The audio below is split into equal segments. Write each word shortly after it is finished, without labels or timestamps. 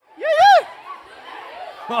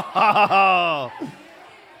Well,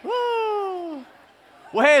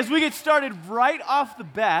 hey, as we get started right off the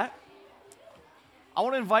bat, I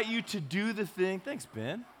want to invite you to do the thing. Thanks,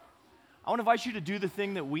 Ben. I want to invite you to do the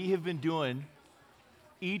thing that we have been doing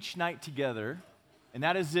each night together, and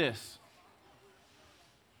that is this.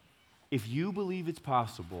 If you believe it's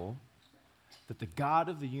possible that the God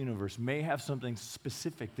of the universe may have something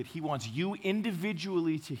specific that he wants you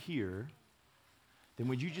individually to hear, then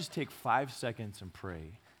would you just take 5 seconds and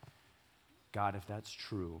pray, God, if that's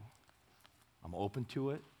true, I'm open to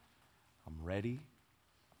it, I'm ready,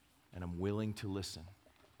 and I'm willing to listen.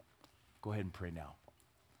 Go ahead and pray now.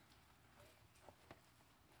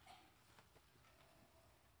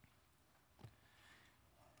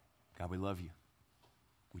 God, we love you.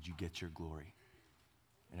 Would you get your glory?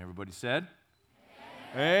 And everybody said?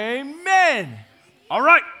 Amen. Amen. All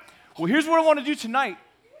right. Well, here's what I want to do tonight.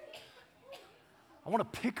 I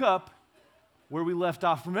want to pick up where we left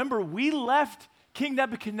off. Remember, we left King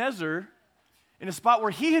Nebuchadnezzar in a spot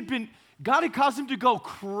where God had caused him to go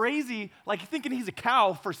crazy, like thinking he's a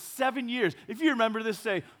cow for 7 years. If you remember this,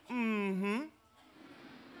 say, mm-hmm.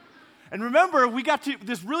 And remember, we got to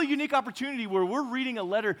this really unique opportunity where we're reading a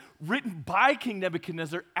letter written by King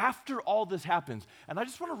Nebuchadnezzar after all this happens. And I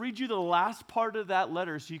just want to read you the last part of that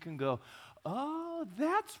letter so you can go, oh,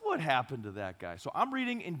 that's what happened to that guy. So I'm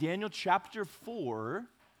reading in Daniel chapter 4, and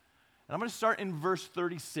I'm going to start in verse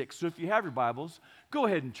 36. So if you have your Bibles, go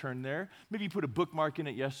ahead and turn there. Maybe you put a bookmark in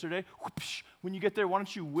it yesterday. Whoopsh. When you get there, why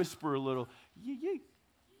don't you whisper a little, yee, yee.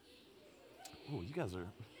 Oh, you guys are,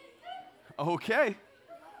 okay.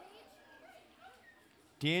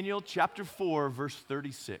 Daniel chapter 4, verse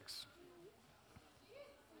 36.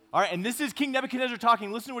 All right, and this is King Nebuchadnezzar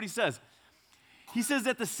talking. Listen to what he says. He says,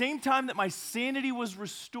 at the same time that my sanity was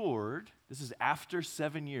restored, this is after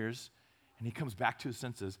 7 years, and he comes back to his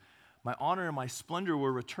senses, my honor and my splendor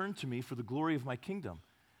were returned to me for the glory of my kingdom.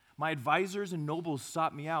 My advisors and nobles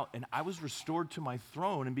sought me out, and I was restored to my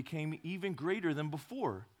throne and became even greater than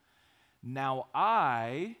before. Now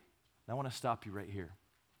I want to stop you right here.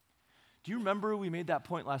 Do you remember we made that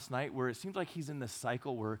point last night where it seems like he's in this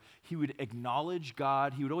cycle where he would acknowledge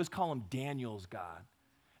God, he would always call him Daniel's God,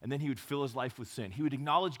 and then he would fill his life with sin. He would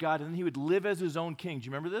acknowledge God, and then he would live as his own king. Do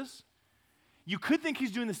you remember this? You could think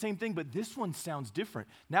he's doing the same thing, but this one sounds different.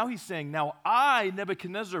 Now he's saying, now I,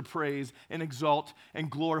 Nebuchadnezzar, praise and exalt and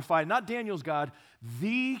glorify, not Daniel's God,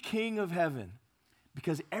 the King of heaven,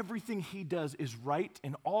 because everything he does is right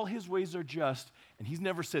and all his ways are just, and he's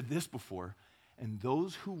never said this before, and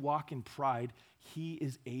those who walk in pride, he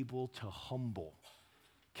is able to humble.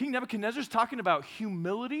 King Nebuchadnezzar's talking about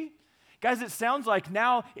humility. Guys, it sounds like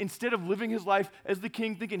now, instead of living his life as the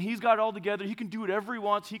king, thinking he's got it all together, he can do whatever he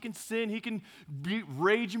wants, he can sin, he can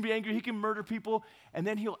rage and be angry, he can murder people, and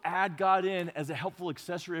then he'll add God in as a helpful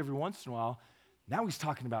accessory every once in a while. Now he's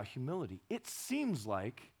talking about humility. It seems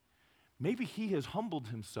like maybe he has humbled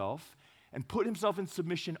himself and put himself in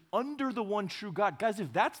submission under the one true God. Guys,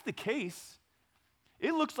 if that's the case,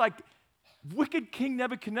 it looks like wicked King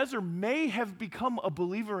Nebuchadnezzar may have become a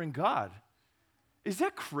believer in God. Is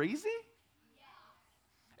that crazy?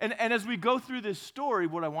 Yeah. And as we go through this story,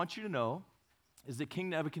 what I want you to know is that King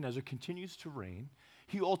Nebuchadnezzar continues to reign.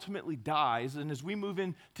 He ultimately dies, and as we move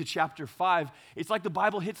into chapter 5, it's like the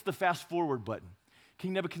Bible hits the fast forward button.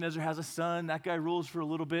 King Nebuchadnezzar has a son, that guy rules for a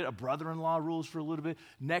little bit, a brother-in-law rules for a little bit,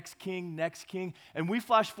 next king, and we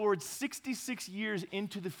flash forward 66 years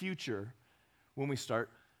into the future when we start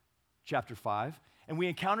chapter 5, and we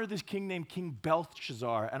encounter this king named King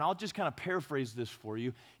Belshazzar, and I'll just kind of paraphrase this for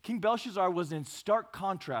you. King Belshazzar was in stark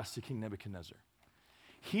contrast to King Nebuchadnezzar.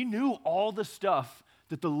 He knew all the stuff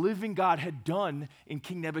that the living God had done in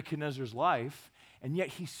King Nebuchadnezzar's life, and yet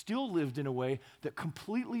he still lived in a way that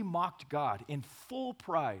completely mocked God in full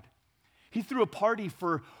pride. He threw a party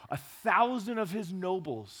for 1,000 of his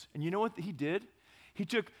nobles, and you know what he did? He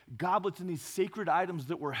took goblets and these sacred items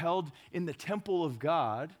that were held in the temple of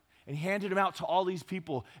God, and he handed them out to all these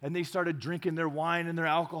people, and they started drinking their wine and their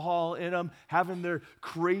alcohol in them, having their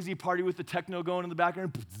crazy party with the techno going in the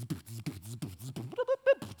background.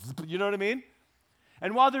 You know what I mean?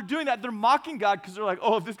 And while they're doing that, they're mocking God because they're like,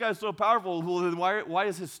 oh, if this guy's so powerful, well, then why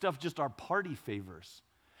is his stuff just our party favors?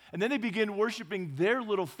 And then they begin worshiping their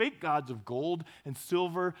little fake gods of gold and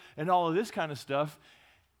silver and all of this kind of stuff.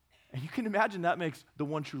 And you can imagine that makes the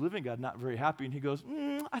one true living God not very happy. And he goes,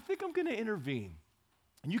 I think I'm going to intervene.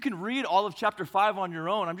 And you can read all of chapter 5 on your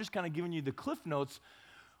own. I'm just kind of giving you the cliff notes.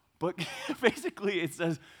 But basically it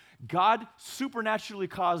says, God supernaturally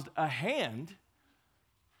caused a hand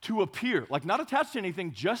to appear, like not attached to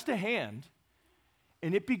anything, just a hand.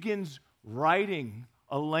 And it begins writing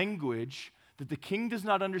a language that the king does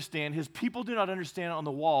not understand, his people do not understand on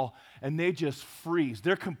the wall, and they just freeze.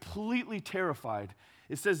 They're completely terrified.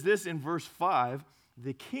 It says this in verse 5,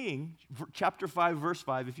 the king, chapter 5, verse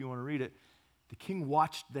 5, if you want to read it, the king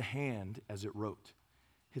watched the hand as it wrote.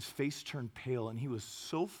 His face turned pale, and he was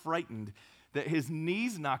so frightened that his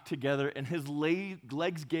knees knocked together and his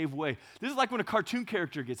legs gave way. This is like when a cartoon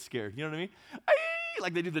character gets scared. You know what I mean? Aye,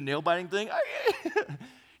 like they do the nail-biting thing.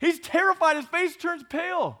 He's terrified. His face turns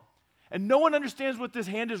pale. And no one understands what this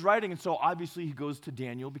hand is writing. And so obviously he goes to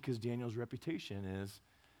Daniel because Daniel's reputation is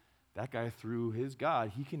that guy through his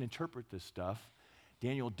God. He can interpret this stuff.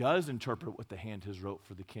 Daniel does interpret what the hand has wrote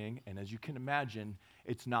for the king. And as you can imagine,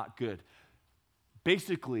 it's not good.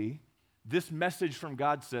 Basically, this message from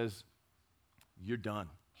God says, you're done,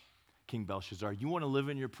 King Belshazzar. You want to live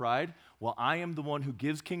in your pride? Well, I am the one who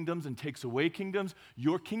gives kingdoms and takes away kingdoms.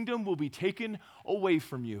 Your kingdom will be taken away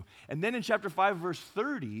from you. And then in chapter 5, verse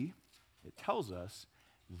 30, it tells us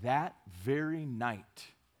that very night,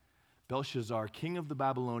 Belshazzar, king of the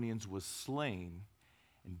Babylonians, was slain,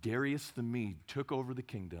 and Darius the Mede took over the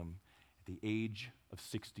kingdom at the age of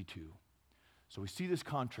 62. So we see this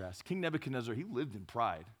contrast. King Nebuchadnezzar, he lived in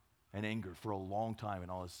pride and anger for a long time in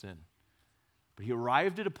all his sin. But he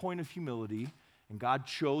arrived at a point of humility, and God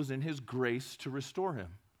chose in his grace to restore him.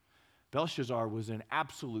 Belshazzar was in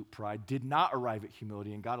absolute pride, did not arrive at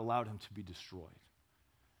humility, and God allowed him to be destroyed.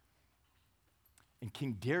 And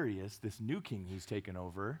King Darius, this new king who's taken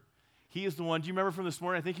over, he is the one, do you remember from this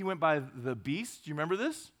morning? I think he went by the beast. Do you remember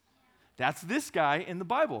this? That's this guy in the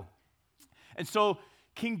Bible. And so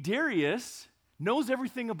King Darius knows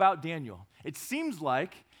everything about Daniel. It seems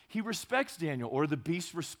like he respects Daniel, or the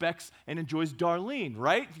beast respects and enjoys Darlene,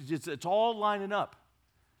 right? It's all lining up.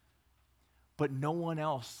 But no one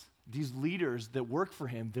else, these leaders that work for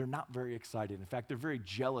him, they're not very excited. In fact, they're very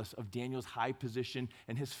jealous of Daniel's high position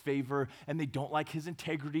and his favor, and they don't like his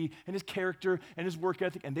integrity and his character and his work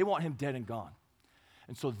ethic, and they want him dead and gone.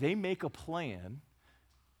 And so they make a plan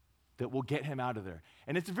that will get him out of there.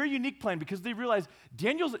 And it's a very unique plan because they realize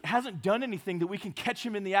Daniel hasn't done anything that we can catch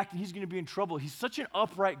him in the act and he's going to be in trouble. He's such an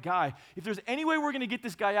upright guy. If there's any way we're going to get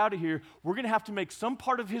this guy out of here, we're going to have to make some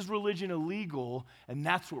part of his religion illegal, and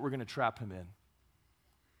that's what we're going to trap him in.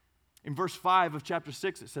 In verse 5 of chapter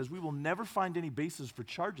 6, it says, we will never find any basis for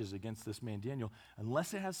charges against this man Daniel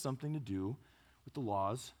unless it has something to do with the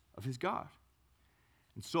laws of his God.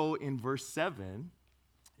 And so in verse 7,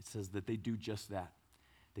 it says that they do just that.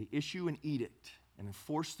 They issue an edict and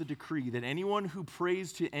enforce the decree that anyone who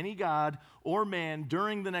prays to any god or man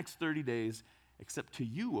during the next 30 days, except to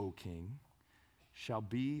you, O king, shall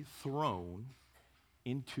be thrown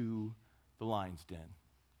into the lion's den.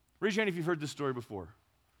 Raise your hand if you've heard this story before.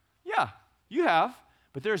 Yeah, you have.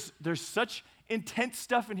 But there's such intense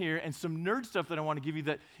stuff in here and some nerd stuff that I want to give you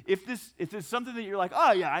that if it's something that you're like,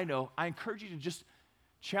 oh yeah, I know, I encourage you to just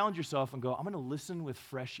challenge yourself and go, I'm going to listen with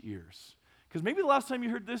fresh ears. Because maybe the last time you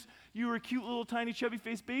heard this, you were a cute little tiny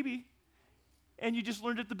chubby-faced baby, and you just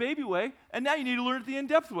learned it the baby way, and now you need to learn it the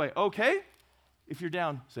in-depth way. Okay? If you're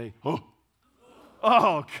down, say, oh.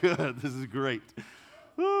 Oh, good. This is great.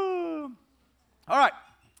 All right.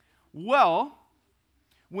 Well,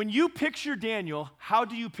 when you picture Daniel, how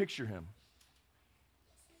do you picture him?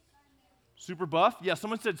 Super buff? Yeah,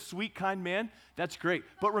 someone said sweet, kind man. That's great.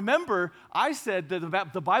 But remember, I said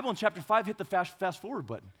that the Bible in chapter 5 hit the fast forward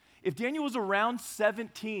button. If Daniel was around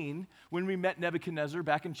 17 when we met Nebuchadnezzar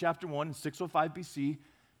back in chapter 1 in 605 BC,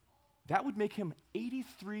 that would make him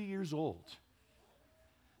 83 years old.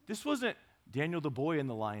 This wasn't Daniel the boy in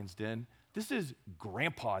the lion's den. This is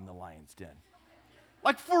grandpa in the lion's den.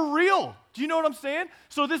 Like for real. Do you know what I'm saying?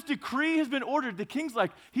 So this decree has been ordered. The king's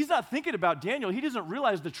like, he's not thinking about Daniel. He doesn't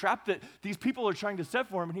realize the trap that these people are trying to set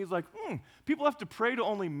for him. And he's like, people have to pray to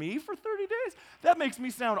only me for 30 days? That makes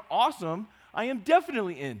me sound awesome. I am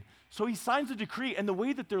definitely in. So he signs a decree, and the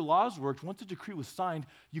way that their laws worked, once a decree was signed,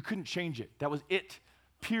 you couldn't change it. That was it,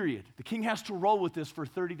 period. The king has to roll with this for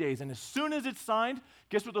 30 days, and as soon as it's signed,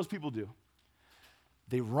 guess what those people do?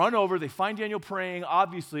 They run over, they find Daniel praying,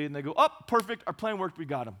 obviously, and they go, oh, perfect, our plan worked, we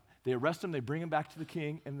got him. They arrest him, they bring him back to the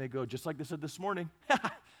king, and they go, just like they said this morning,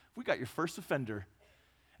 we got your first offender.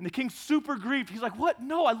 And the king's super grieved. He's like, what?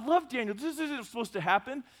 No, I love Daniel. This isn't supposed to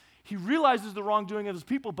happen. He realizes the wrongdoing of his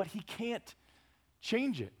people, but he can't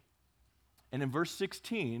change it. And in verse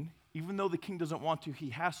 16, even though the king doesn't want to, he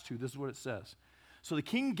has to. This is what it says. So the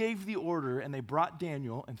king gave the order, and they brought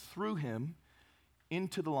Daniel and threw him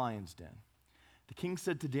into the lion's den. The king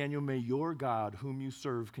said to Daniel, may your God, whom you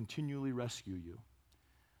serve, continually rescue you.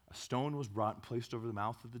 A stone was brought and placed over the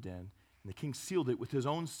mouth of the den, and the king sealed it with his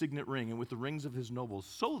own signet ring and with the rings of his nobles,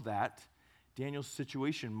 so that Daniel's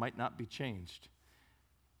situation might not be changed.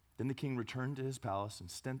 Then the king returned to his palace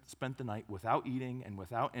and spent the night without eating and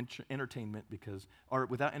without entertainment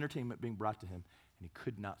without entertainment being brought to him, and he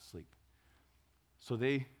could not sleep. So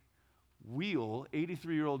they wheel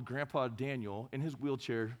 83-year-old Grandpa Daniel in his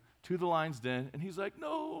wheelchair to the lion's den, and he's like,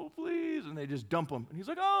 "No, please," and they just dump him. And he's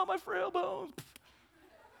like, "Oh, my frail bones."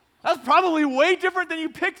 That's probably way different than you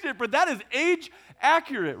pictured, but that is age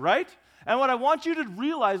accurate, right? And what I want you to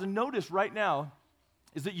realize and notice right now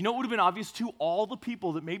is that, you know what would have been obvious to all the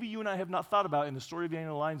people that maybe you and I have not thought about in the story of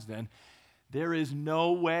Daniel in the lion's den? There is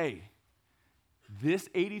no way this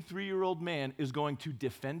 83-year-old man is going to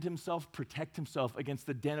defend himself, protect himself against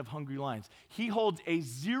the den of hungry lions. He holds a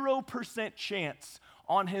 0% chance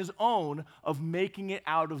on his own of making it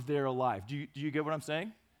out of there alive. Do you get what I'm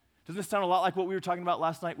saying? Doesn't this sound a lot like what we were talking about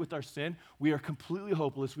last night with our sin? We are completely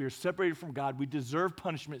hopeless. We are separated from God. We deserve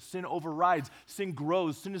punishment. Sin overrides. Sin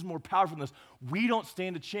grows. Sin is more powerful than us. We don't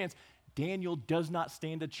stand a chance. Daniel does not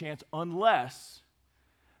stand a chance unless,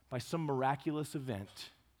 by some miraculous event,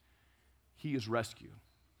 he is rescued.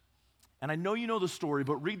 And I know you know the story,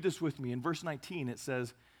 but read this with me. In verse 19, it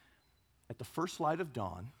says, "At the first light of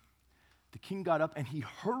dawn, the king got up and he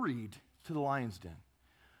hurried to the lion's den.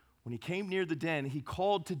 When he came near the den, he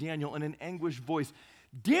called to Daniel in an anguished voice,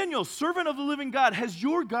 'Daniel, servant of the living God, has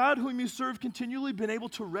your God, whom you serve continually, been able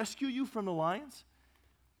to rescue you from the lions?'"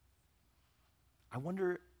 I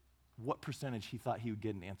wonder what percentage he thought he would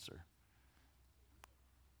get an answer.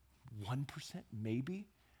 1%, maybe?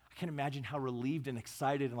 I can imagine how relieved and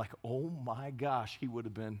excited and like, oh my gosh, he would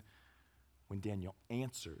have been when Daniel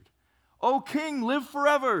answered, "O king, live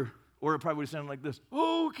forever." Or it probably would have sounded like this,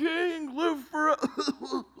 "O king, live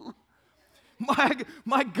forever."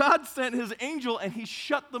 My God sent his angel and he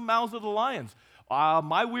shut the mouths of the lions.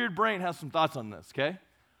 My weird brain has some thoughts on this, okay?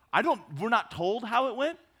 We're not told how it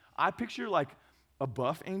went. I picture like a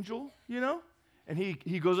buff angel, you know? And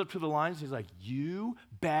he goes up to the lions. He's like, "You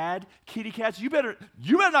bad kitty cats, you better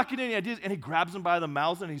not get any ideas." And he grabs them by the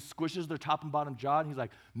mouths and he squishes their top and bottom jaw. And he's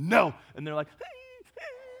like, "No." And they're like,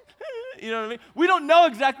 you know what I mean? We don't know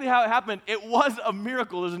exactly how it happened. It was a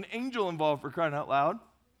miracle. There's an angel involved, for crying out loud.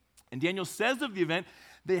 And Daniel says of the event,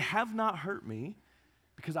 "They have not hurt me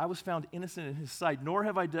because I was found innocent in his sight, nor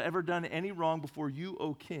have I ever done any wrong before you,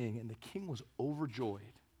 O king." And the king was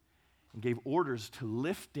overjoyed and gave orders to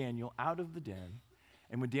lift Daniel out of the den.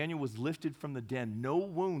 And when Daniel was lifted from the den, no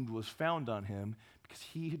wound was found on him because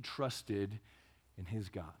he had trusted in his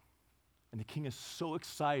God. And the king is so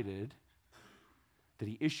excited that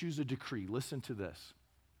he issues a decree. Listen to this.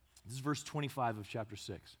 This is verse 25 of chapter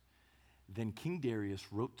 6. "Then King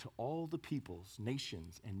Darius wrote to all the peoples,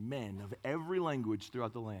 nations, and men of every language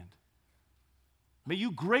throughout the land. 'May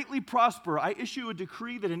you greatly prosper. I issue a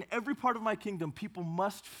decree that in every part of my kingdom people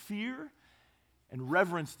must fear and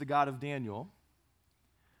reverence the God of Daniel,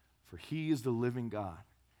 for he is the living God,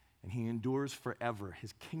 and he endures forever.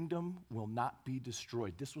 His kingdom will not be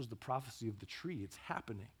destroyed.'" This was the prophecy of the tree. It's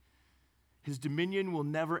happening. "His dominion will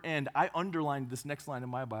never end." I underlined this next line in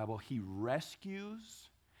my Bible. "He rescues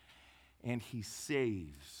and he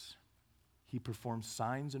saves. He performs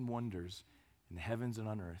signs and wonders in the heavens and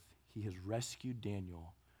on earth. He has rescued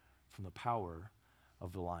Daniel from the power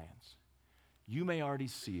of the lions." You may already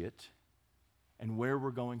see it and where we're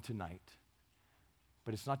going tonight,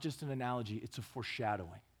 but it's not just an analogy, it's a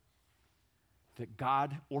foreshadowing. That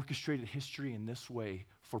God orchestrated history in this way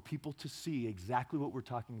for people to see exactly what we're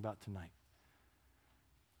talking about tonight.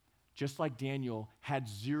 Just like Daniel had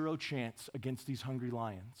 0 chance against these hungry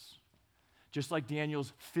lions, just like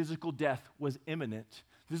Daniel's physical death was imminent,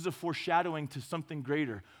 this is a foreshadowing to something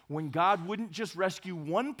greater. When God wouldn't just rescue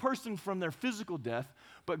one person from their physical death,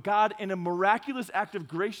 but God, in a miraculous act of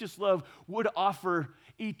gracious love, would offer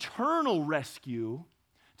eternal rescue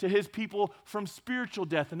to his people from spiritual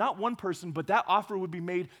death. And not one person, but that offer would be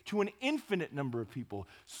made to an infinite number of people.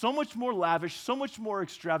 So much more lavish, so much more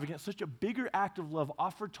extravagant, such a bigger act of love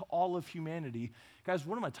offered to all of humanity. Guys,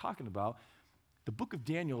 what am I talking about? The book of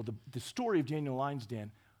Daniel, the story of Daniel Lion's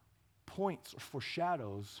Den, points or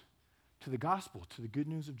foreshadows to the gospel, to the good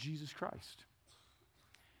news of Jesus Christ.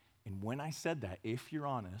 And when I said that, if you're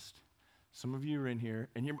honest, some of you are in here,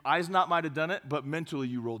 and your eyes not might have done it, but mentally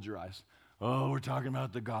you rolled your eyes. Oh, we're talking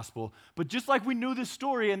about the gospel. But just like we knew this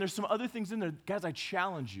story, and there's some other things in there, guys, I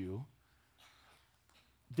challenge you,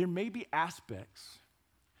 there may be aspects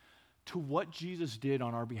to what Jesus did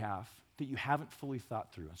on our behalf that you haven't fully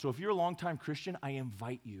thought through. So if you're a longtime Christian, I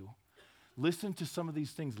invite you, listen to some of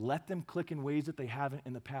these things. Let them click in ways that they haven't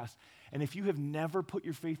in the past. And if you have never put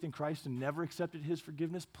your faith in Christ and never accepted his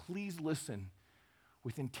forgiveness, please listen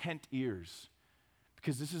with intent ears.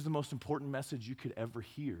 because this is the most important message you could ever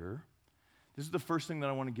hear. This is the first thing that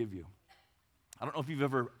I want to give you. I don't know if you've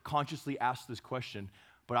ever consciously asked this question,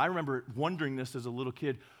 but I remember wondering this as a little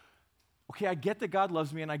kid. Okay, I get that God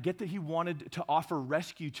loves me, and I get that he wanted to offer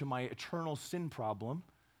rescue to my eternal sin problem,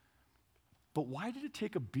 but why did it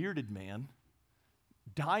take a bearded man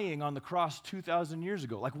dying on the cross 2,000 years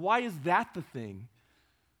ago? Like, why is that the thing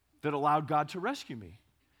that allowed God to rescue me?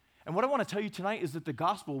 And what I want to tell you tonight is that the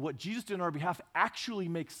gospel, what Jesus did on our behalf, actually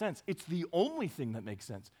makes sense. It's the only thing that makes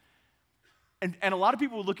sense. And a lot of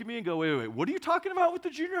people would look at me and go, wait, what are you talking about with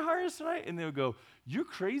the junior hires tonight? And they would go, you're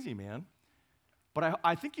crazy, man. But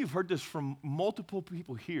I think you've heard this from multiple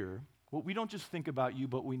people here. What we don't just think about you,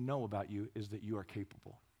 but we know about you is that you are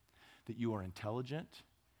capable, that you are intelligent,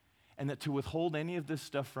 and that to withhold any of this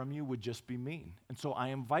stuff from you would just be mean. And so I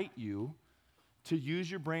invite you to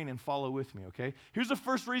use your brain and follow with me, okay? Here's the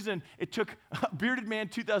first reason it took a bearded man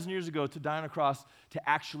 2,000 years ago to die on a cross to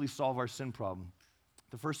actually solve our sin problem.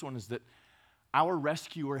 The first one is that our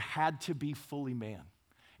rescuer had to be fully man.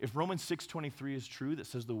 If Romans 6:23 is true, that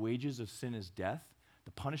says the wages of sin is death,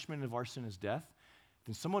 the punishment of our sin is death,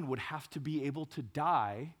 then someone would have to be able to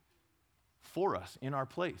die for us in our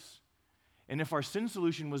place. And if our sin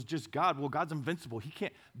solution was just God, well, God's invincible. He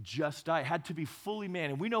can't just die. It had to be fully man.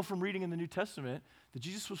 And we know from reading in the New Testament that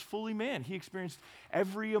Jesus was fully man. He experienced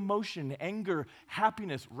every emotion, anger,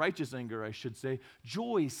 happiness, righteous anger, I should say,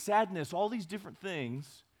 joy, sadness, all these different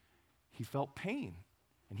things. He felt pain,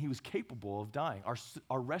 and he was capable of dying.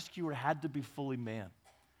 Our rescuer had to be fully man.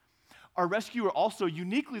 Our rescuer also,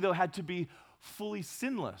 uniquely though, had to be fully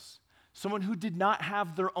sinless. Someone who did not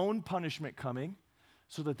have their own punishment coming,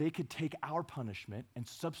 so that they could take our punishment and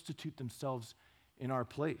substitute themselves in our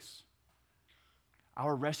place.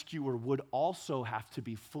 Our rescuer would also have to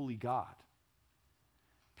be fully God,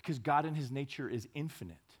 because God in his nature is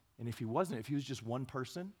infinite. And if he wasn't, if he was just one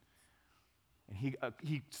person, and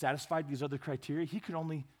he satisfied these other criteria, he could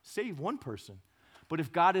only save one person. But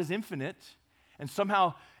if God is infinite and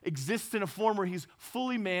somehow exists in a form where he's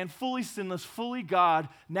fully man, fully sinless, fully God,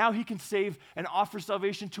 now he can save and offer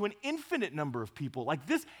salvation to an infinite number of people. Like,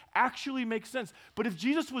 this actually makes sense. But if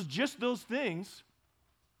Jesus was just those things,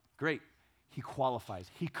 great, he qualifies.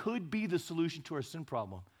 He could be the solution to our sin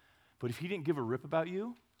problem. But if he didn't give a rip about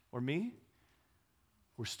you or me,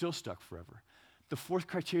 we're still stuck forever. The fourth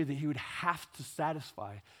criteria that he would have to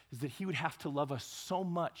satisfy is that he would have to love us so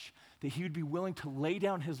much that he would be willing to lay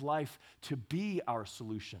down his life to be our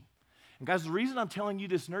solution. And guys, the reason I'm telling you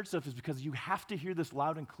this nerd stuff is because you have to hear this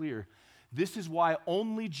loud and clear. This is why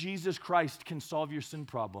only Jesus Christ can solve your sin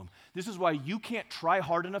problem. This is why you can't try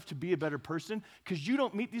hard enough to be a better person, because you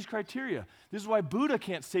don't meet these criteria. This is why Buddha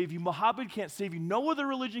can't save you, Muhammad can't save you, no other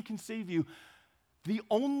religion can save you. The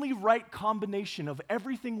only right combination of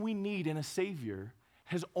everything we need in a Savior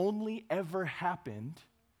has only ever happened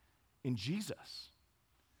in Jesus.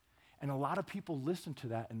 And a lot of people listen to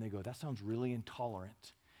that and they go, that sounds really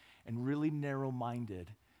intolerant and really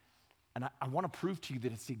narrow-minded. And I want to prove to you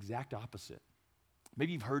that it's the exact opposite.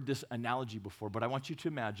 Maybe you've heard this analogy before, but I want you to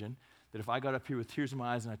imagine that if I got up here with tears in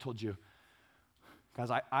my eyes and I told you,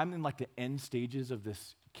 guys, I'm in like the end stages of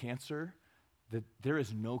this cancer that there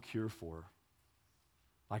is no cure for.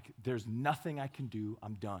 Like, there's nothing I can do,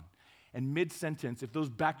 I'm done. And mid-sentence, if those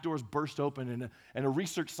back doors burst open and a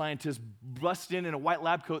research scientist busts in a white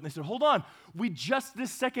lab coat and they said, hold on, we just this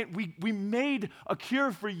second, we made a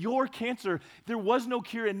cure for your cancer. There was no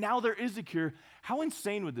cure and now there is a cure. How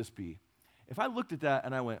insane would this be? If I looked at that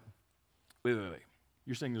and I went, wait,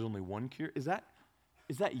 you're saying there's only one cure? Is that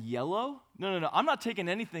yellow? No. I'm not taking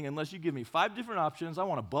anything unless you give me 5 different options. I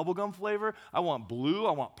want a bubblegum flavor. I want blue.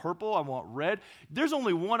 I want purple. I want red. There's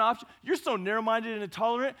only one option. You're so narrow-minded and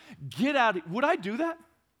intolerant. Get out of here. Would I do that?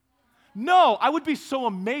 No, I would be so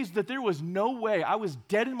amazed that there was no way. I was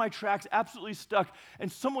dead in my tracks, absolutely stuck,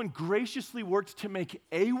 and someone graciously worked to make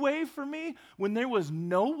a way for me when there was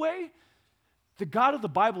no way. The God of the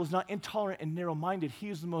Bible is not intolerant and narrow-minded. He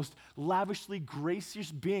is the most lavishly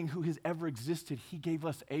gracious being who has ever existed. He gave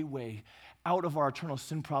us a way out of our eternal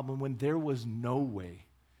sin problem when there was no way.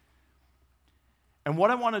 And what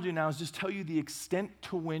I want to do now is just tell you the extent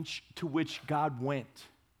to which God went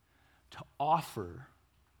to offer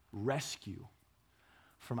rescue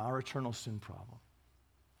from our eternal sin problem.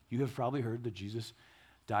 You have probably heard that Jesus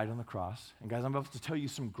died on the cross. And guys, I'm about to tell you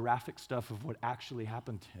some graphic stuff of what actually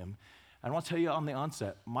happened to him. I want to tell you on the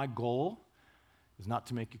onset, my goal is not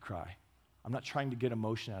to make you cry. I'm not trying to get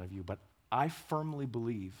emotion out of you, but I firmly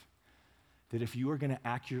believe that if you are going to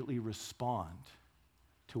accurately respond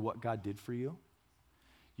to what God did for you,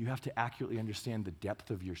 you have to accurately understand the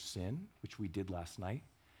depth of your sin, which we did last night,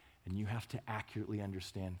 and you have to accurately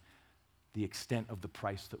understand the extent of the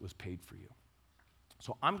price that was paid for you.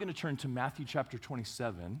 So I'm going to turn to Matthew chapter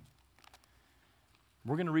 27.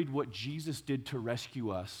 We're going to read what Jesus did to rescue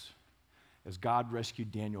us as God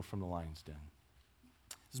rescued Daniel from the lion's den.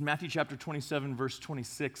 This is Matthew chapter 27, verse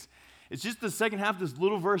 26. It's just the second half of this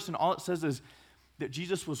little verse, and all it says is that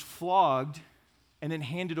Jesus was flogged and then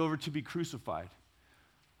handed over to be crucified.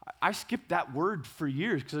 I skipped that word for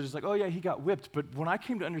years because I was just like, oh yeah, he got whipped. But when I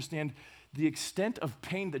came to understand the extent of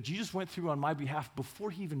pain that Jesus went through on my behalf before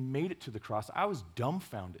he even made it to the cross, I was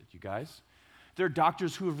dumbfounded, you guys. There are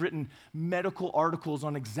doctors who have written medical articles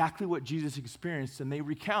on exactly what Jesus experienced, and they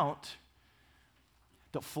recount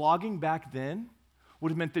that flogging back then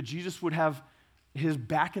would have meant that Jesus would have his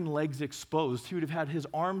back and legs exposed. He would have had his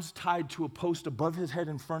arms tied to a post above his head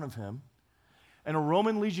in front of him. And a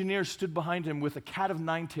Roman legionnaire stood behind him with a cat of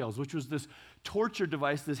nine tails, which was this torture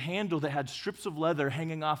device, this handle that had strips of leather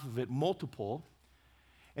hanging off of it, multiple.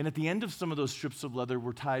 And at the end of some of those strips of leather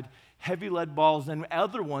were tied heavy lead balls, and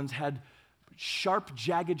other ones had sharp,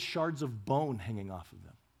 jagged shards of bone hanging off of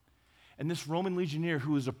them. And this Roman legionnaire,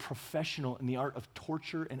 who was a professional in the art of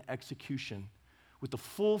torture and execution, with the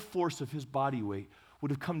full force of his body weight, would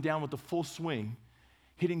have come down with a full swing,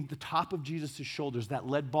 hitting the top of Jesus' shoulders, that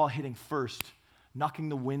lead ball hitting first, knocking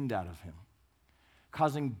the wind out of him,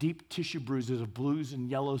 causing deep tissue bruises of blues and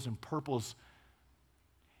yellows and purples,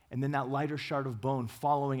 and then that lighter shard of bone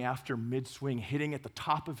following after mid-swing, hitting at the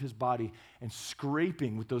top of his body and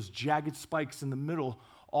scraping with those jagged spikes in the middle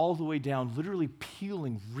all the way down, literally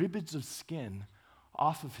peeling ribbons of skin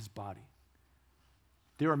off of his body.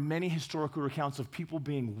 There are many historical accounts of people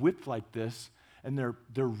being whipped like this and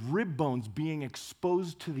their rib bones being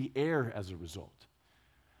exposed to the air as a result.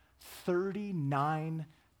 39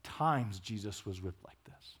 times Jesus was whipped like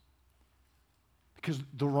this. Because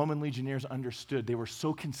the Roman legionnaires understood, they were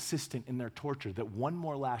so consistent in their torture that one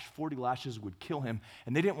more lash, 40 lashes, would kill him.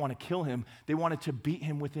 And they didn't want to kill him. They wanted to beat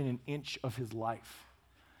him within an inch of his life.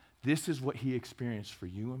 This is what he experienced for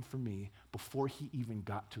you and for me before he even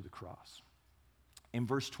got to the cross. In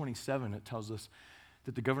verse 27, it tells us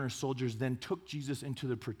that the governor's soldiers then took Jesus into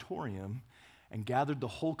the praetorium and gathered the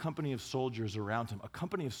whole company of soldiers around him. A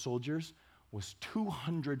company of soldiers was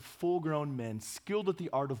 200 full-grown men skilled at the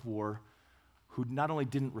art of war who not only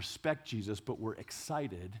didn't respect Jesus, but were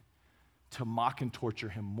excited to mock and torture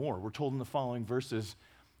him more. We're told in the following verses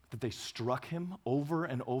that they struck him over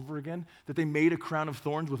and over again, that they made a crown of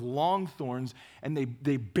thorns with long thorns, and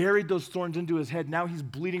they buried those thorns into his head. Now he's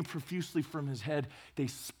bleeding profusely from his head. They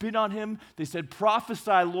spit on him. They said,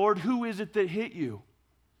 "Prophesy, Lord, who is it that hit you?"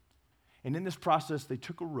 And in this process, they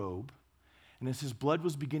took a robe, and as his blood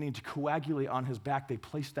was beginning to coagulate on his back, they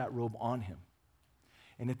placed that robe on him.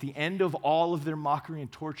 And at the end of all of their mockery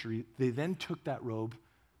and torture, they then took that robe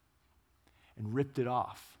and ripped it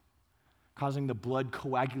off, causing the blood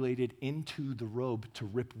coagulated into the robe to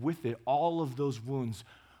rip with it all of those wounds,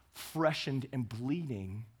 freshened and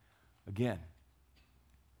bleeding again.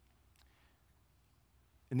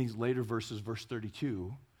 In these later verses, verse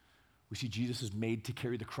 32, we see Jesus is made to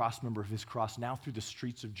carry the cross member of his cross now through the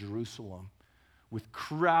streets of Jerusalem, with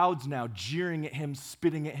crowds now jeering at him,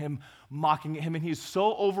 spitting at him, mocking at him, and he is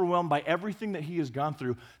so overwhelmed by everything that he has gone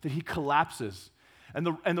through that he collapses. And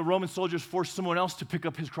the Roman soldiers force someone else to pick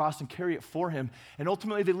up his cross and carry it for him. And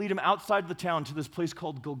ultimately, they lead him outside the town to this place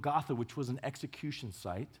called Golgotha, which was an execution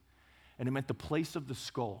site, and it meant the place of the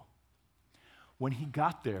skull. When he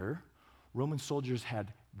got there, Roman soldiers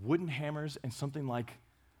had wooden hammers and something like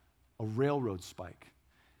a railroad spike.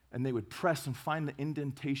 And they would press and find the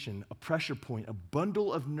indentation, a pressure point, a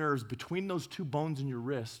bundle of nerves between those two bones in your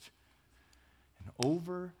wrist. And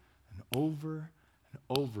over and over and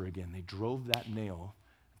over again, they drove that nail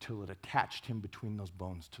until it attached him between those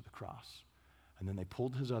bones to the cross. And then they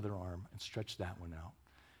pulled his other arm and stretched that one out.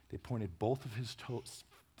 They pointed both of his toes,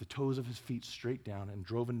 the toes of his feet straight down and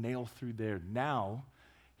drove a nail through there. Now,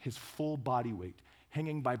 his full body weight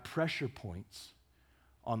hanging by pressure points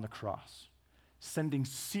on the cross, sending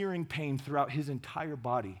searing pain throughout his entire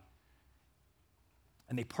body.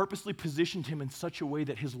 And they purposely positioned him in such a way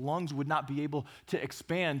that his lungs would not be able to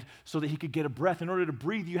expand so that he could get a breath. In order to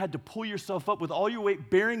breathe, you had to pull yourself up with all your weight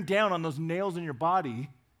bearing down on those nails in your body,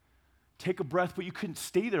 take a breath, but you couldn't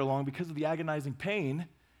stay there long because of the agonizing pain,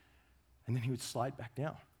 and then he would slide back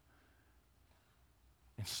down.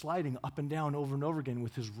 And sliding up and down over and over again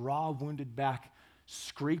with his raw, wounded back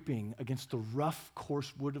scraping against the rough,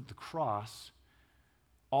 coarse wood of the cross,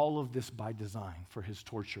 all of this by design for his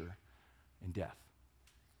torture and death.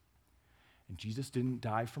 And Jesus didn't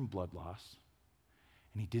die from blood loss,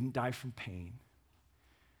 and he didn't die from pain.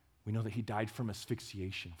 We know that he died from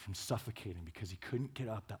asphyxiation, from suffocating, because he couldn't get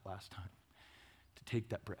up that last time to take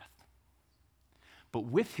that breath. But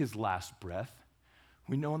with his last breath,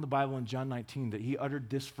 we know in the Bible in John 19 that he uttered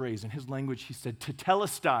this phrase. In his language, he said,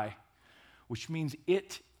 tetelestai, which means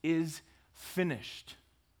it is finished.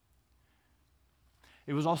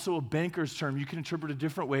 It was also a banker's term. You can interpret it a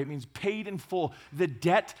different way. It means paid in full. The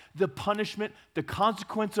debt, the punishment, the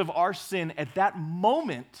consequence of our sin at that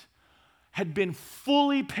moment had been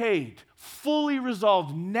fully paid, fully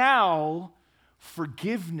resolved. Now,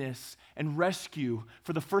 forgiveness and rescue,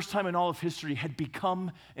 for the first time in all of history, had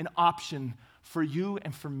become an option for you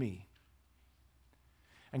and for me.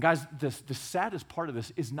 And guys, the saddest part of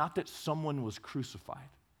this is not that someone was crucified.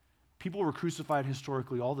 People were crucified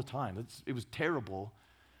historically all the time. It was terrible.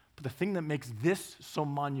 But the thing that makes this so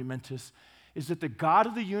monumentous is that the God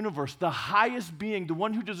of the universe, the highest being, the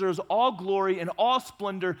one who deserves all glory and all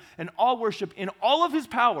splendor and all worship in all of his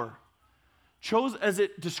power, chose, as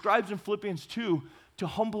it describes in Philippians 2, to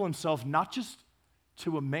humble himself not just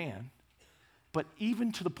to a man, but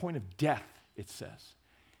even to the point of death, it says.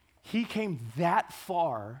 He came that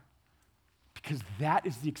far because that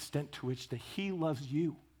is the extent to which that he loves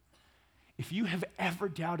you. If you have ever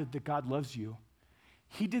doubted that God loves you,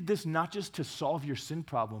 he did this not just to solve your sin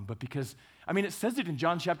problem, but because, it says it in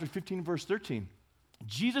John chapter 15, verse 13.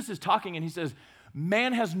 Jesus is talking and he says,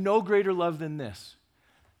 man has no greater love than this,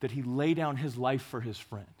 that he lay down his life for his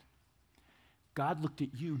friend. God looked at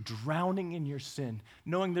you drowning in your sin,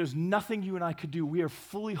 knowing there's nothing you and I could do. We are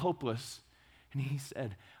fully hopeless. And he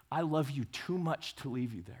said, I love you too much to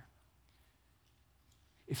leave you there.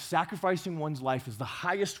 If sacrificing one's life is the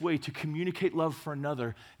highest way to communicate love for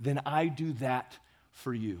another, then I do that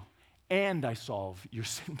for you. And I solve your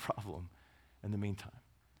sin problem in the meantime.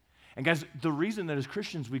 And guys, the reason that as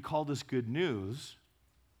Christians we call this good news,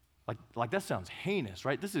 like that sounds heinous,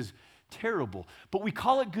 right? This is terrible. But we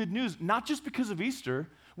call it good news not just because of Easter.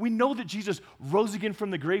 We know that Jesus rose again from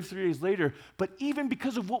the grave 3 days later, but even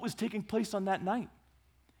because of what was taking place on that night.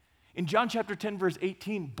 In John chapter 10, verse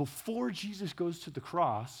 18, before Jesus goes to the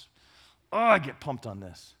cross, I get pumped on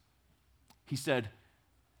this. He said,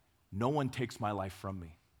 no one takes my life from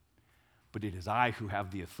me, but it is I who have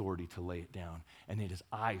the authority to lay it down, and it is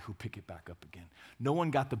I who pick it back up again. No one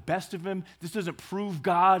got the best of him. This doesn't prove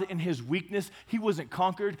God in his weakness. He wasn't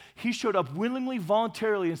conquered. He showed up willingly,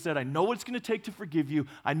 voluntarily, and said, I know what it's going to take to forgive you.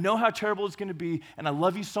 I know how terrible it's going to be, and I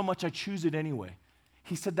love you so much I choose it anyway.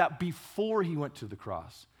 He said that before he went to the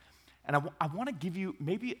cross. And I want to give you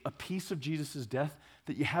maybe a piece of Jesus' death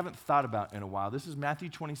that you haven't thought about in a while. This is Matthew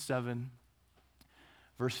 27,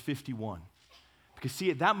 verse 51. Because see,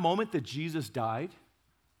 at that moment that Jesus died,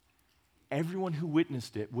 everyone who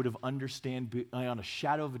witnessed it would have understood beyond a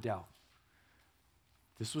shadow of a doubt.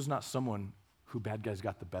 This was not someone who bad guys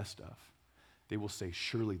got the best of. They will say,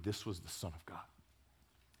 surely this was the Son of God.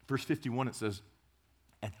 Verse 51, it says,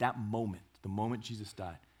 at that moment, the moment Jesus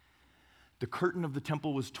died, the curtain of the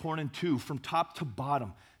temple was torn in two from top to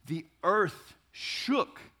bottom. The earth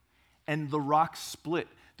shook and the rocks split.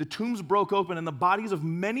 The tombs broke open and the bodies of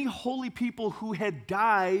many holy people who had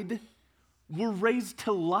died were raised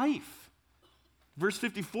to life. Verse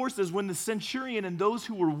 54 says, when the centurion and those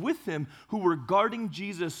who were with him, who were guarding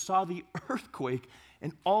Jesus, saw the earthquake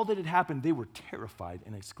and all that had happened, they were terrified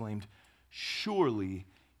and exclaimed, surely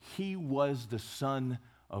he was the Son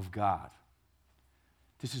of God.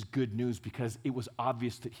 This is good news because it was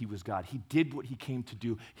obvious that he was God. He did what he came to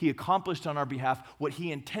do. He accomplished on our behalf what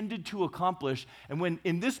he intended to accomplish. And when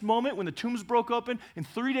in this moment, when the tombs broke open, in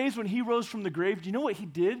 3 days when he rose from the grave, do you know what he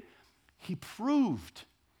did? He proved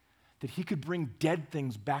that he could bring dead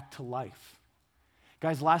things back to life.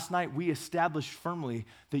 Guys, last night we established firmly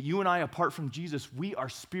that you and I, apart from Jesus, we are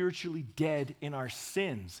spiritually dead in our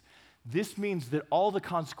sins. This means that all the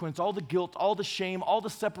consequence, all the guilt, all the shame, all the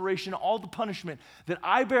separation, all the punishment that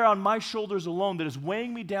I bear on my shoulders alone, that is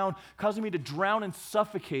weighing me down, causing me to drown and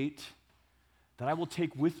suffocate, that I will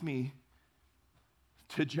take with me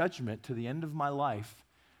to judgment, to the end of my life,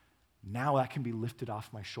 now that can be lifted off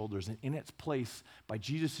my shoulders. And in its place, by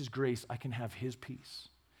Jesus' grace, I can have his peace.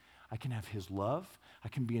 I can have his love. I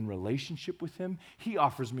can be in relationship with him. He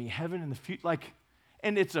offers me heaven in the future.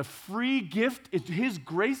 And it's a free gift. It's his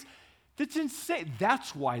grace. That's insane.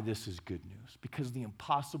 That's why this is good news, because the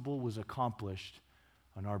impossible was accomplished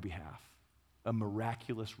on our behalf. A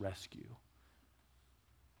miraculous rescue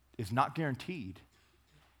is not guaranteed,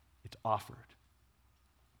 it's offered.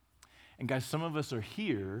 And guys, some of us are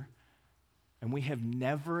here and we have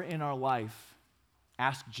never in our life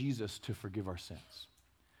asked Jesus to forgive our sins.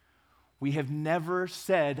 We have never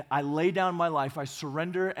said, I lay down my life, I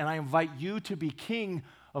surrender, and I invite you to be king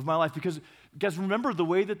of my life. Because, guys, remember the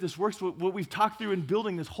way that this works, what we've talked through in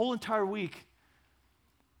building this whole entire week,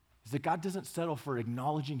 is that God doesn't settle for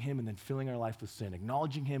acknowledging him and then filling our life with sin,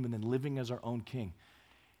 acknowledging him and then living as our own king.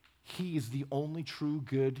 He is the only true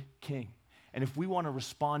good king. And if we want to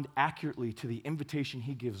respond accurately to the invitation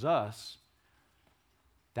he gives us,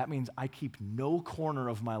 that means I keep no corner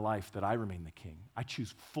of my life that I remain the king. I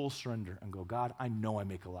choose full surrender and go, God, I know I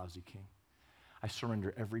make a lousy king. I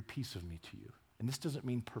surrender every piece of me to you. And this doesn't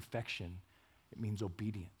mean perfection. It means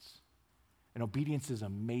obedience. And obedience is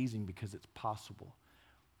amazing because it's possible.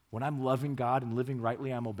 When I'm loving God and living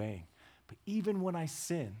rightly, I'm obeying. But even when I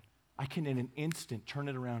sin, I can in an instant turn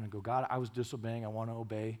it around and go, God, I was disobeying, I want to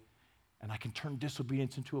obey. And I can turn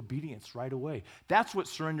disobedience into obedience right away. That's what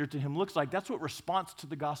surrender to him looks like. That's what response to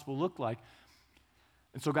the gospel look like.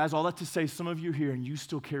 And so, guys, all that to say, some of you here, and you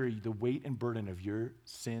still carry the weight and burden of your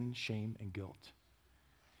sin, shame, and guilt.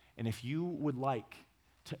 And if you would like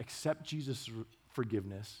to accept Jesus'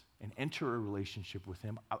 forgiveness and enter a relationship with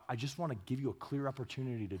him, I just want to give you a clear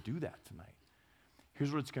opportunity to do that tonight.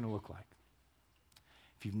 Here's what it's going to look like.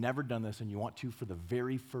 If you've never done this and you want to for the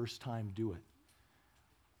very first time, do it.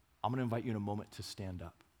 I'm going to invite you in a moment to stand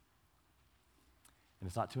up. And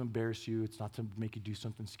it's not to embarrass you. It's not to make you do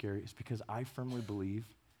something scary. It's because I firmly believe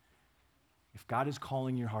if God is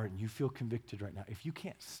calling your heart and you feel convicted right now, if you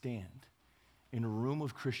can't stand in a room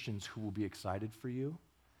of Christians who will be excited for you,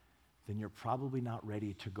 then you're probably not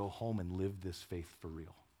ready to go home and live this faith for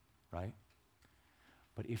real, right?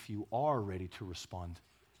 But if you are ready to respond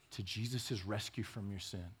to Jesus' rescue from your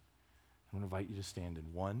sin, I'm going to invite you to stand in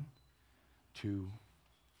 1, 2,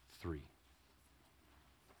 3.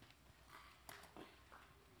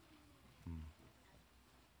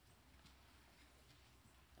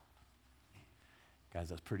 Guys,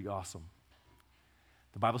 that's pretty awesome.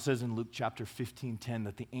 The Bible says in Luke chapter 15:10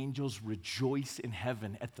 that the angels rejoice in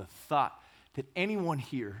heaven at the thought that anyone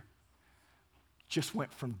here just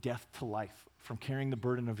went from death to life, from carrying the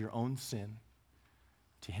burden of your own sin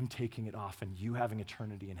to him taking it off and you having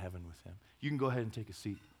eternity in heaven with him. You can go ahead and take a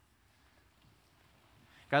seat.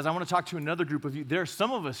 Guys, I want to talk to another group of you. There are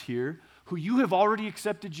some of us here who you have already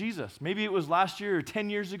accepted Jesus. Maybe it was last year or 10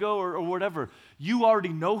 years ago or whatever. You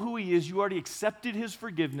already know who he is. You already accepted his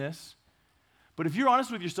forgiveness. But if you're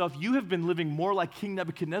honest with yourself, you have been living more like King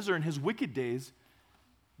Nebuchadnezzar in his wicked days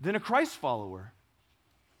than a Christ follower.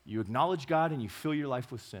 You acknowledge God and you fill your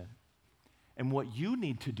life with sin. And what you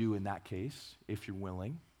need to do in that case, if you're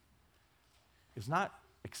willing, is not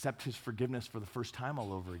accept his forgiveness for the first time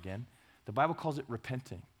all over again. The Bible calls it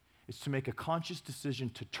repenting. It's to make a conscious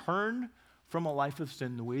decision to turn from a life of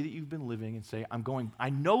sin, the way that you've been living, and say, I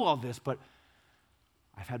know all this, but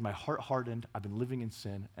I've had my heart hardened, I've been living in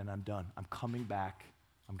sin, and I'm done. I'm coming back.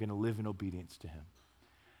 I'm going to live in obedience to him.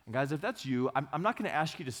 And guys, if that's you, I'm not going to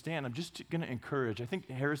ask you to stand. I'm just going to encourage. I think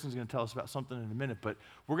Harrison's going to tell us about something in a minute, but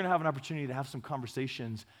we're going to have an opportunity to have some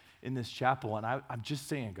conversations in this chapel. And I'm just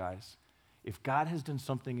saying, guys, if God has done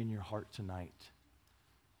something in your heart tonight,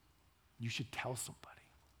 you should tell somebody.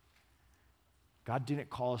 God didn't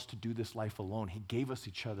call us to do this life alone. He gave us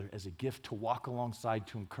each other as a gift to walk alongside,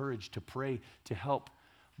 to encourage, to pray, to help.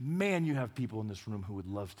 Man, you have people in this room who would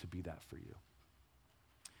love to be that for you.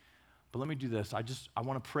 But let me do this. I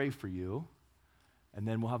want to pray for you, and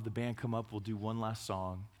then we'll have the band come up. We'll do one last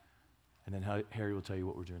song, and then Harry will tell you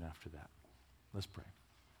what we're doing after that. Let's pray.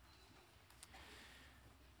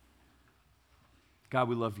 God,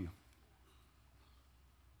 we love you.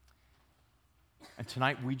 And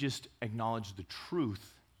tonight we just acknowledge the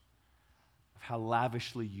truth of how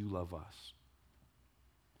lavishly you love us.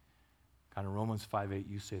 God, in Romans 5:8,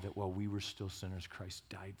 you say that while we were still sinners, Christ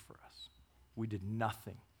died for us. We did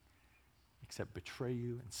nothing except betray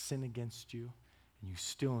you and sin against you, and you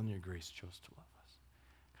still in your grace chose to love us.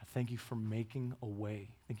 God, thank you for making a way.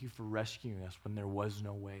 Thank you for rescuing us when there was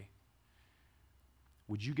no way.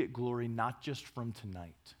 Would you get glory not just from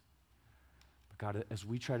tonight, but God, as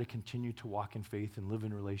we try to continue to walk in faith and live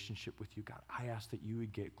in relationship with you, God, I ask that you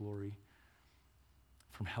would get glory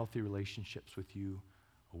from healthy relationships with you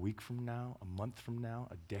a week from now, a month from now,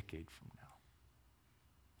 a decade from now.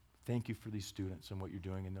 Thank you for these students and what you're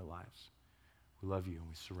doing in their lives. We love you and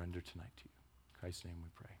we surrender tonight to you. In Christ's name we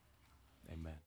pray. Amen.